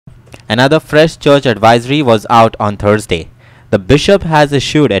Another fresh church advisory was out on Thursday. The bishop has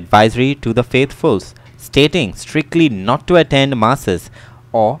issued advisory to the faithfuls, stating strictly not to attend masses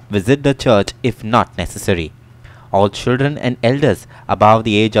or visit the church if not necessary. All children and elders above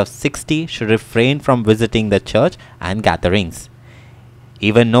the age of 60 should refrain from visiting the church and gatherings.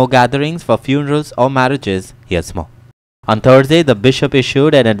 Even no gatherings for funerals or marriages. Here's more. On Thursday, the bishop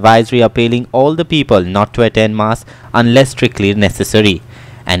issued an advisory appealing all the people not to attend mass unless strictly necessary,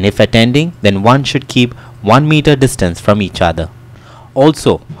 and if attending, then one should keep 1 meter distance from each other.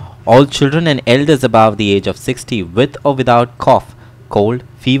 Also, all children and elders above the age of 60 with or without cough, cold,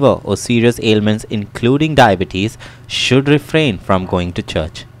 fever or serious ailments including diabetes should refrain from going to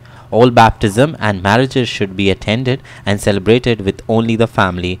church. All baptism and marriages should be attended and celebrated with only the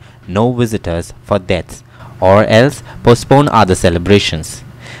family, no visitors for deaths, or else postpone other celebrations.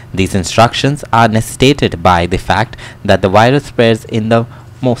 These instructions are necessitated by the fact that the virus spreads in the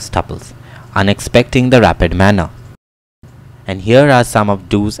most couples, unexpecting the rapid manner. And here are some of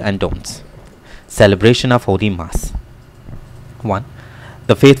do's and don'ts. Celebration of Holy Mass. 1.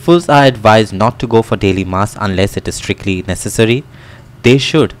 The faithfuls are advised not to go for daily mass unless it is strictly necessary. They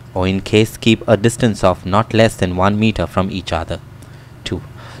should, or in case, keep a distance of not less than 1 meter from each other. 2.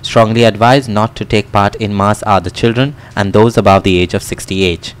 Strongly advised not to take part in mass are the children and those above the age of 60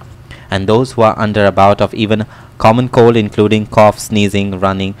 age, and those who are under a bout of even common cold including cough, sneezing,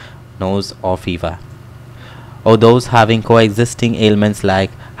 running nose or fever, or those having coexisting ailments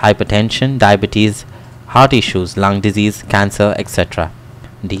like hypertension, diabetes, heart issues, lung disease, cancer, etc.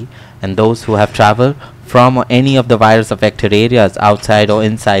 D. And those who have traveled from any of the virus affected areas outside or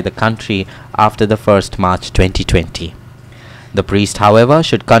inside the country after the 1st March 2020. The priest, however,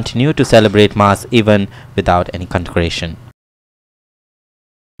 should continue to celebrate Mass even without any consecration.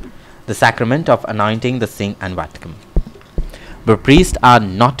 The sacrament of anointing the sick and Vatican. The priests are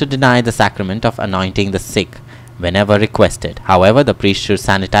not to deny the sacrament of anointing the sick whenever requested. However, the priest should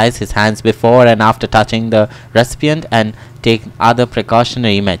sanitize his hands before and after touching the recipient and take other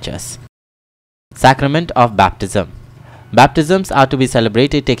precautionary measures. Sacrament of baptism. Baptisms are to be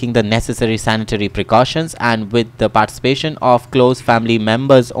celebrated taking the necessary sanitary precautions and with the participation of close family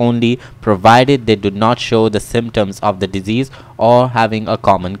members only, provided they do not show the symptoms of the disease or having a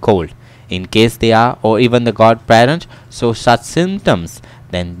common cold. In case they are, or even the godparent show such symptoms,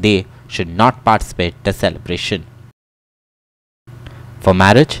 then they should not participate in the celebration. For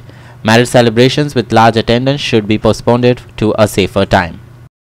marriage celebrations with large attendance should be postponed to a safer time.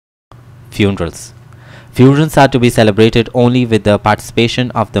 Funerals. Funerals are to be celebrated only with the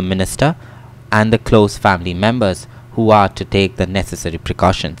participation of the minister and the close family members who are to take the necessary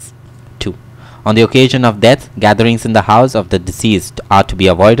precautions. 2. On the occasion of death, gatherings in the house of the deceased are to be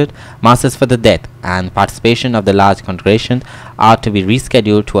avoided. Masses for the death and participation of the large congregation are to be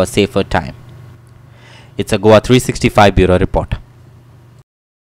rescheduled to a safer time. It's a Goa 365 Bureau report.